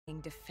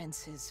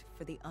defenses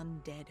for the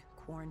undead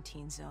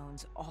quarantine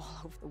zones all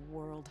over the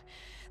world.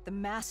 The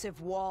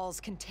massive walls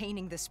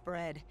containing the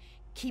spread,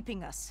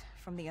 keeping us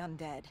from the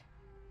undead.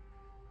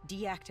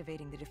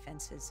 Deactivating the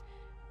defenses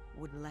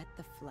would let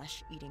the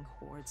flesh-eating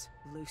hordes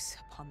loose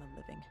upon the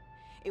living.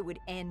 It would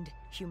end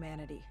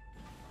humanity.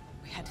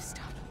 We had to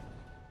stop him.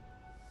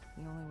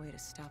 The only way to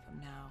stop him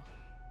now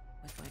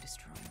was by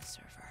destroying the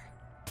server.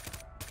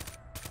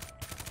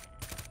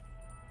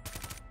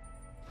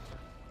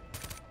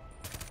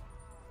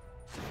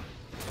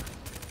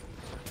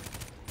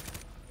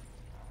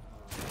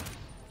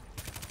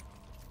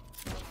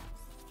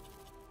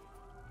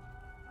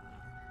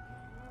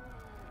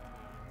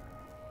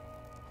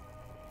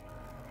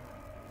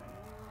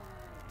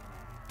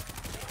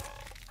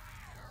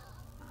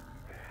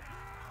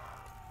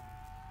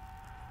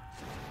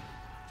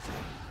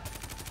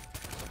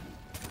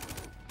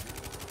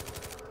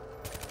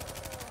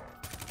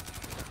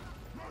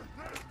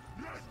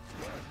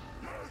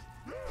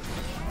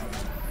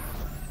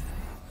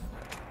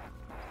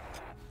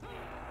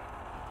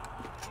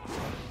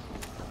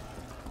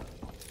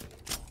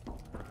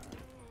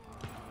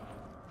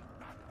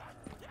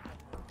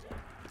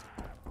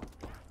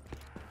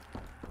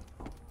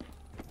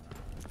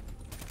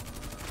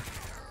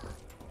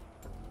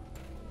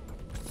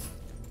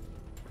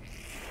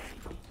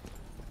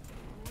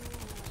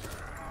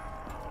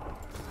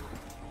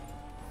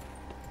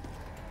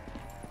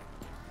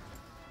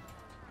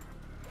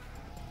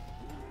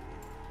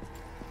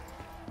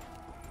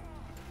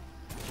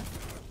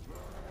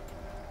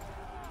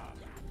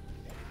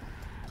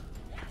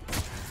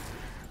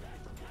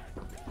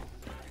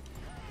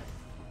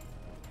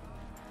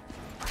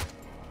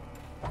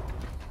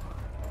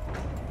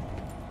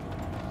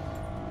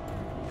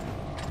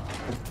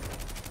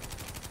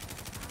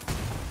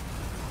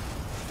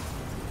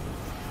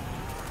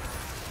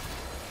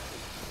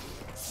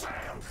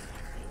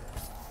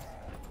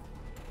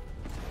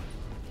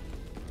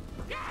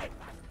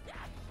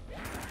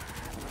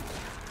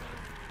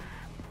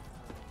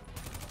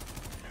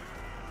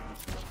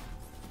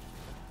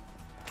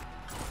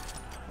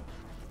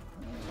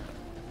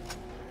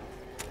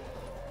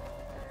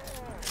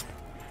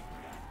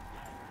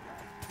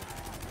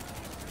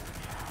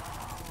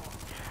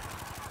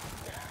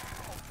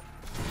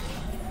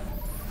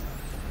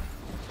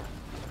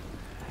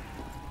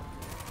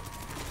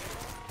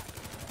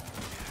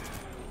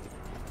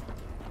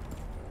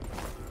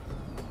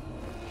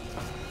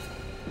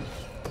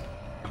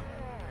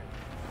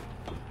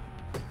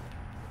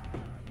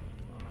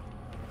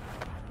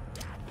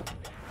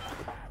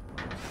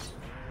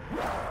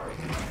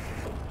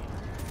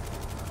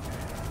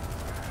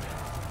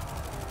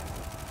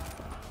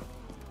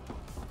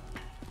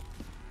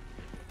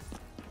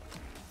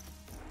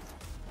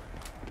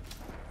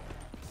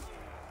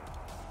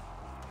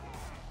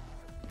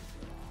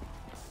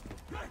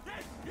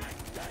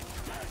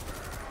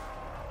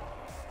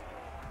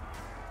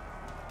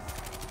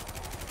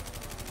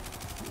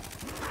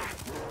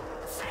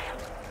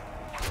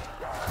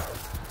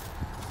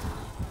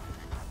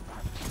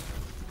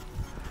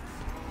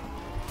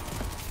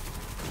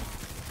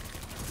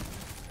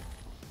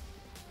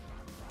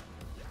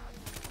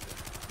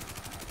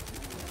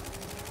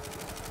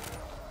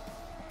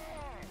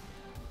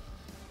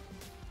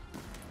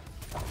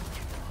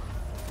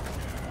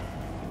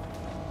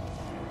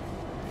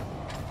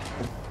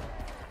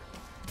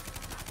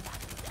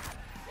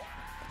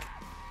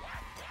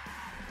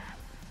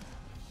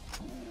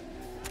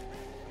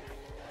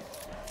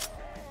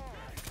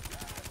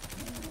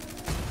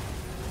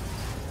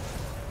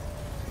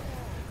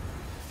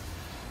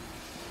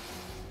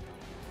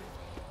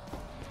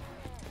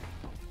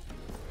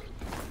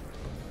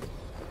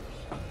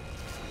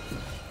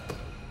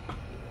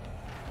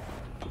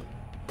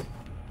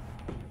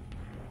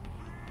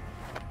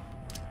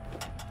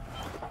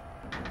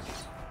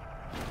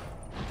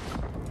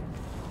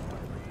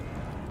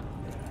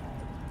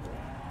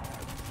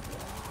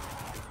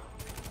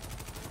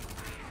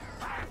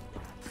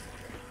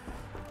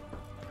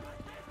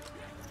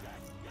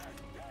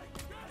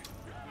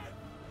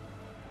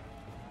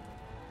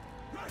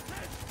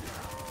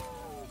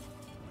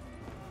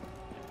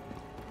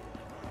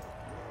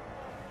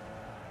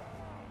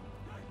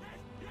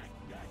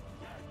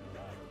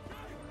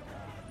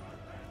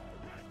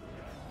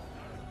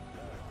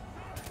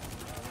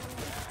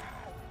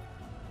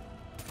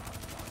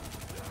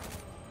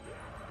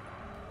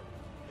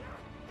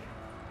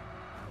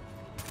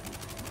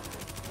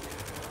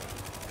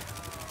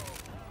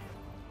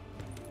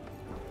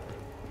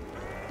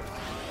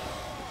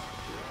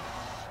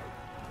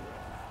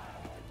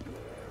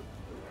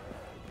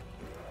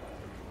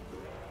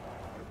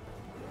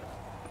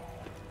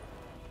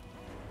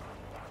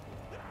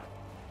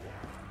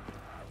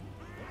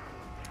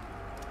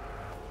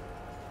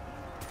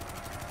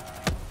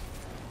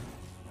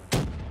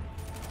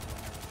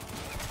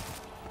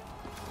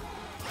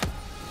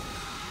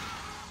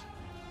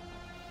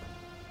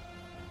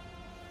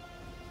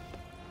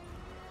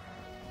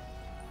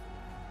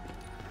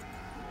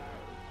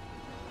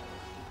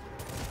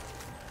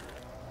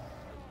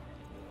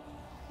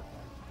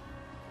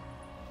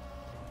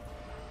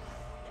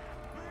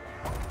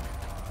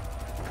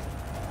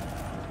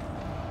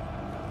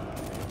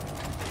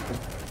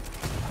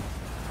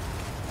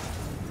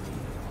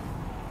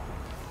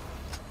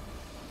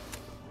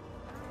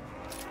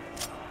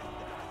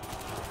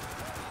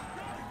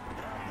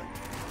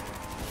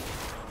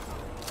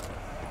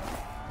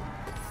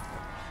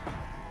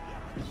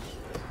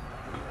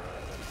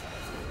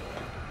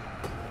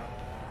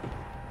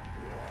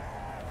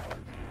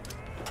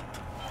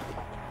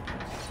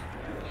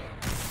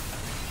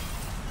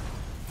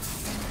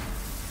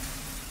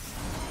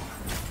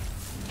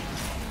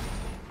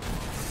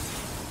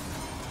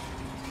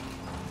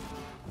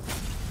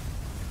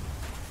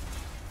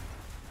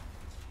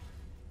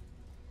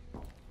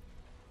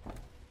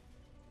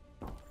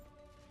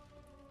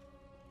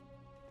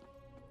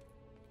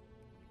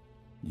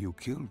 You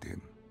killed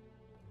him.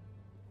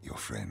 Your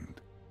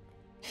friend.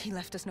 He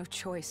left us no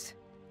choice.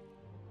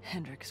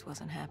 Hendricks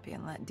wasn't happy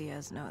and let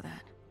Diaz know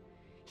that.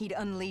 He'd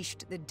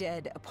unleashed the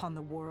dead upon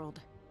the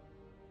world.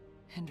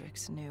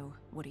 Hendricks knew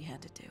what he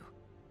had to do.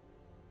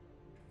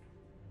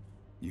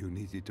 You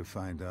needed to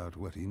find out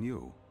what he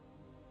knew.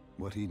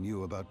 What he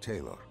knew about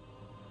Taylor.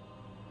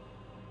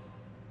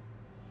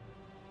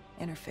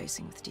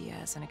 Interfacing with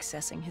Diaz and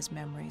accessing his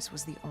memories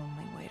was the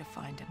only way to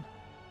find him.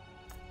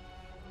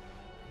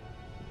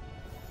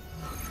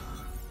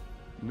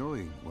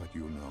 Knowing what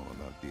you know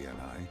about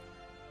DNI,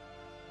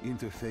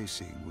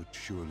 interfacing would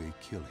surely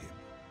kill him.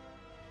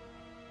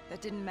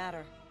 That didn't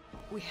matter.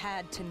 We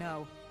had to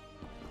know.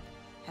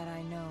 Had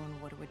I known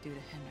what it would do to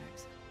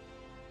Hendricks.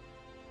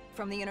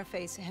 From the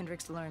interface,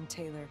 Hendricks learned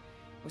Taylor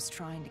was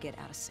trying to get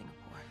out of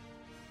Singapore.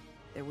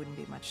 There wouldn't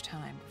be much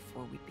time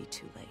before we'd be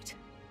too late.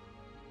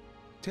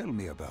 Tell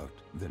me about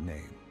the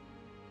name.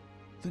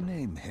 The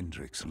name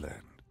Hendricks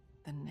learned.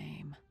 The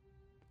name.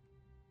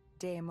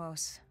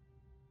 Deimos.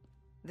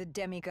 The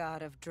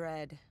demigod of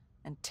dread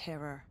and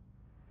terror.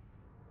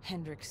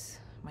 Hendricks,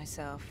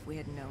 myself, we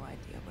had no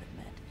idea what it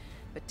meant,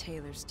 but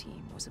Taylor's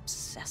team was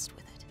obsessed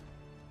with it.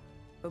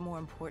 But more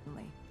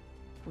importantly,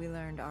 we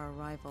learned our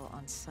arrival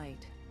on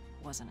site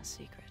wasn't a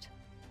secret.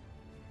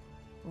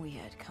 We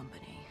had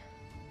company.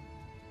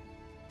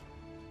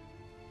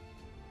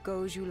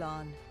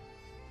 Gojulan,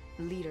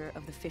 leader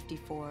of the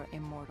 54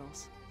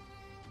 Immortals.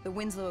 The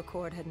Winslow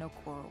Accord had no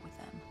quarrel with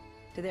them.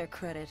 To their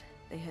credit,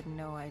 they had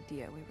no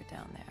idea we were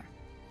down there.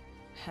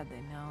 Had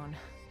they known...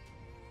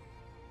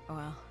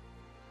 well,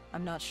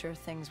 I'm not sure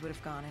things would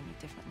have gone any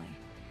differently.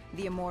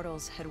 The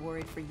Immortals had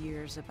worried for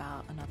years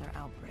about another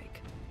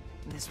outbreak.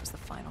 This was the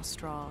final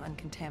straw, and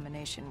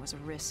contamination was a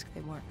risk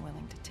they weren't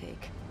willing to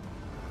take.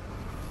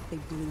 They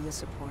blew the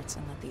supports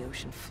and let the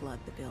ocean flood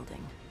the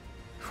building.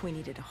 We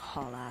needed to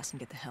haul ass and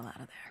get the hell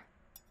out of there.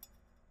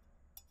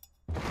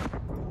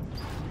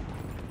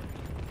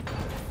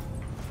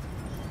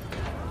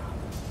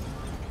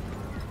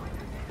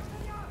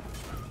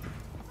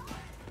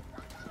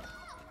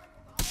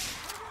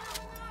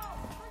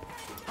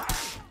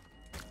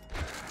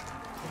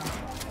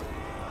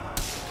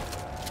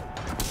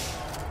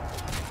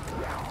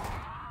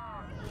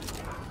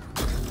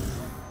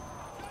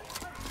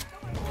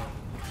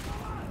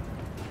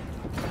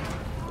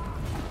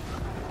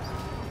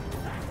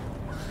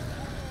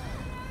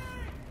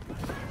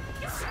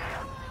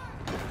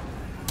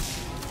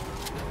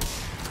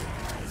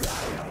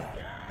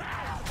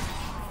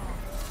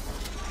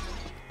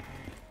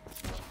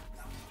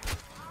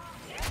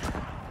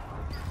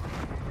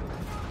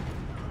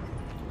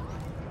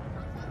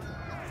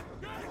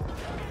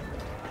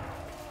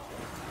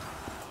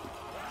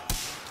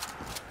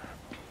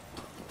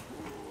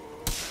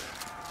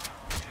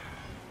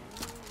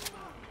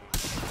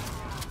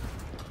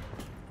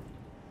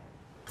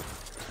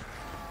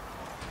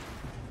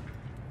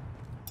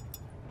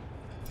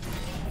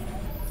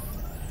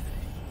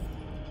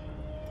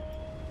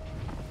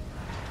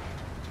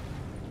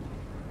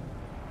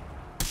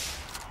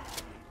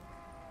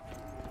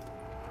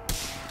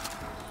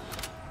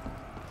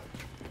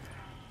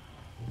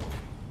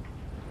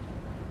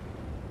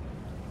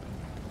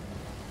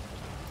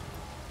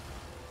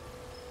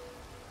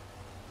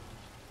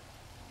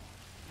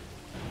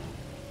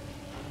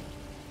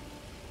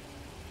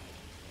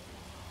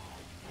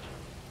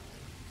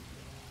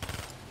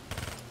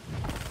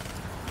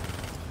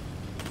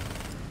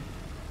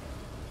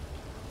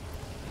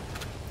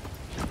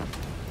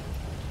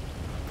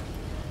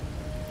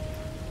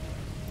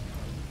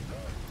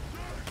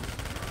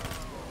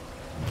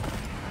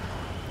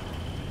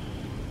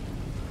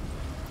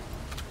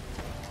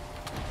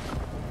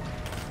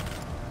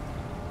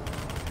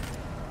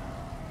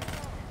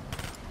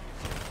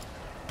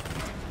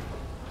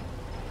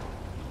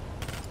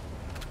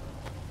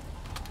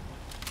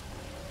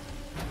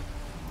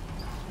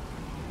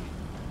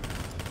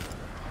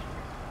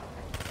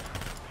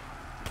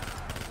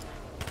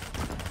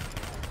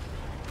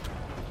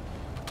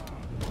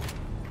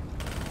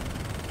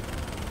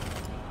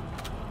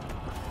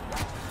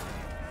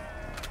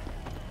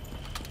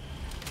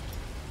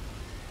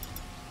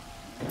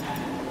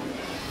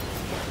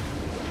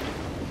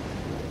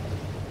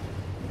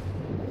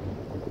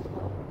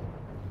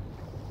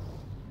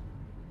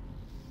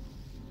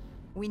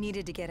 We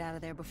needed to get out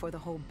of there before the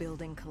whole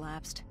building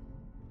collapsed.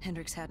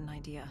 Hendricks had an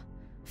idea.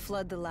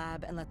 Flood the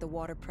lab and let the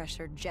water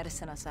pressure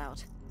jettison us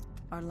out.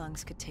 Our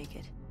lungs could take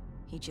it.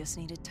 He just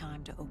needed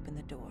time to open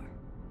the door.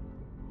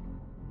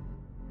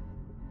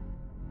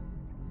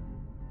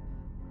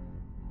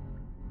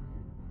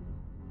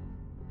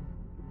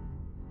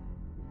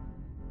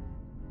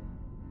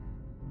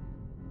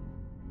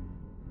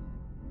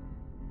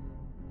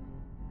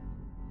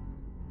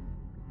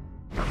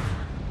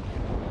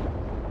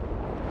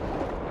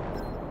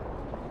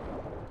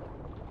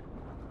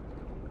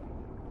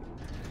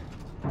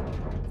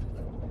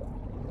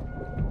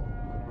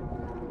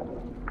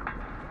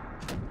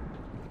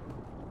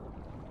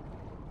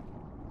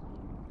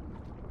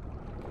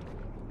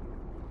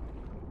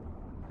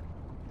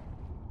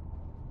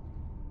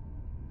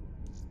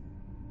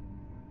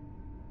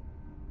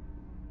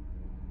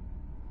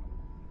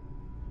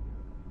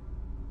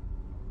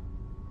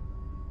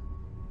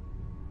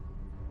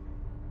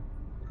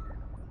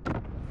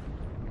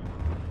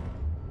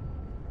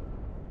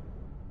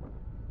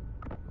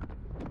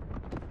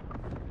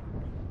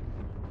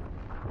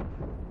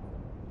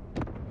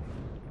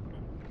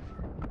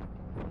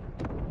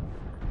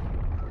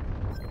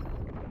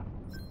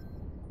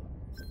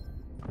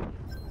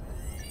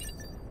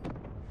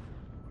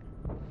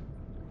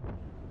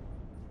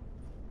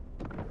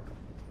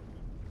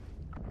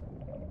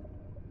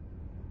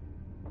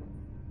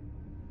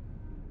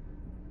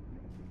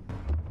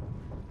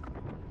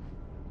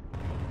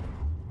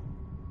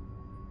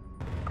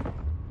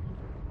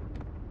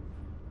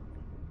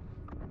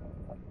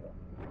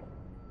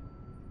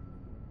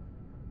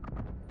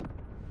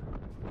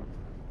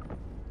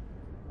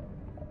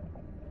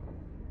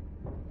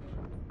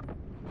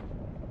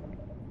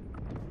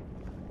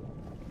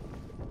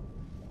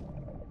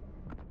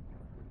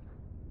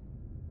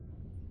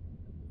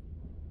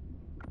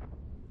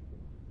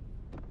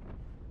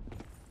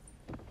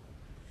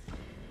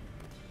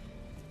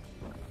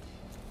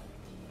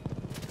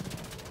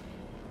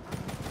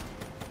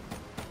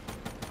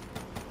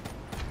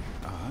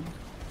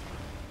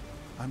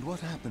 And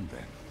what happened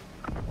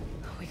then?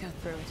 We got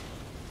through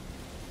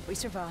it. We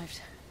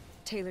survived.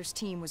 Taylor's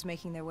team was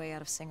making their way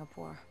out of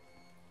Singapore.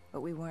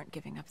 But we weren't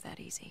giving up that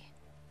easy.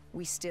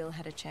 We still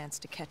had a chance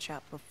to catch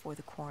up before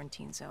the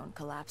quarantine zone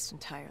collapsed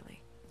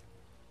entirely.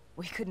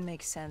 We couldn't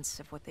make sense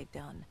of what they'd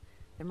done.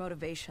 Their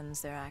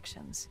motivations, their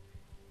actions.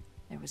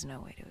 There was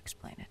no way to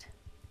explain it.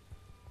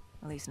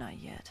 At least not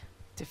yet.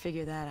 To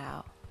figure that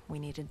out, we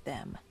needed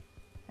them.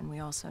 And we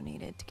also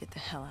needed to get the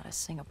hell out of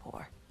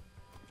Singapore.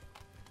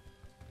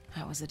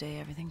 That was the day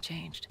everything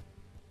changed.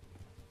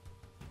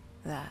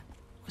 That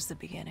was the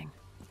beginning.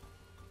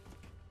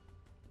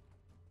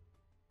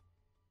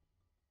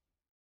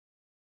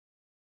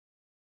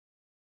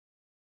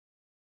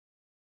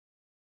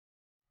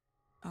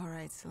 All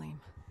right, Salim.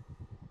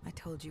 I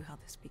told you how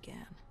this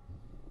began.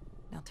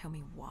 Now tell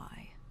me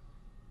why.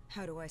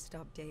 How do I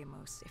stop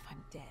Deimos if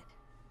I'm dead?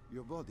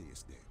 Your body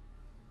is dead,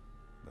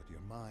 but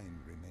your mind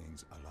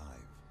remains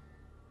alive.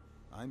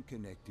 I'm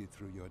connected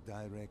through your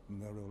direct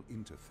neural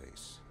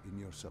interface in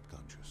your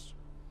subconscious.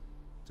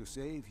 To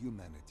save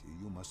humanity,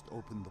 you must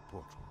open the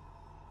portal.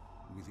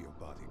 With your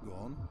body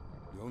gone,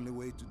 the only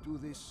way to do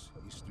this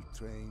is to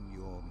train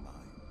your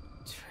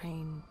mind.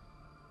 Train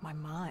my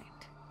mind?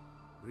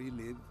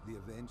 Relive the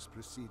events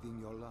preceding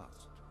your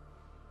last.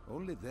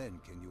 Only then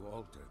can you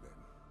alter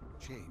them,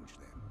 change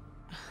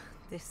them.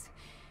 This...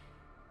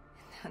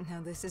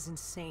 Now this is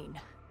insane.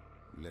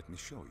 Let me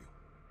show you.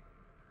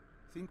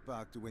 Think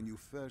back to when you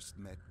first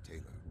met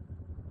Taylor.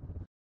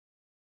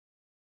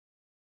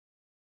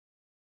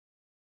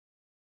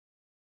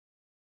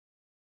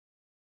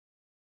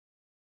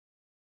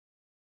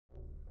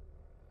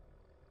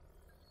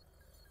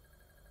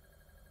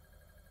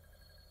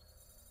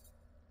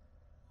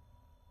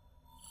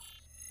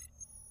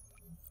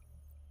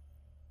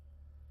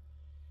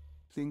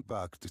 Think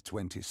back to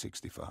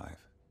 2065.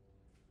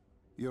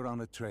 You're on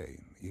a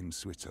train in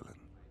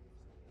Switzerland.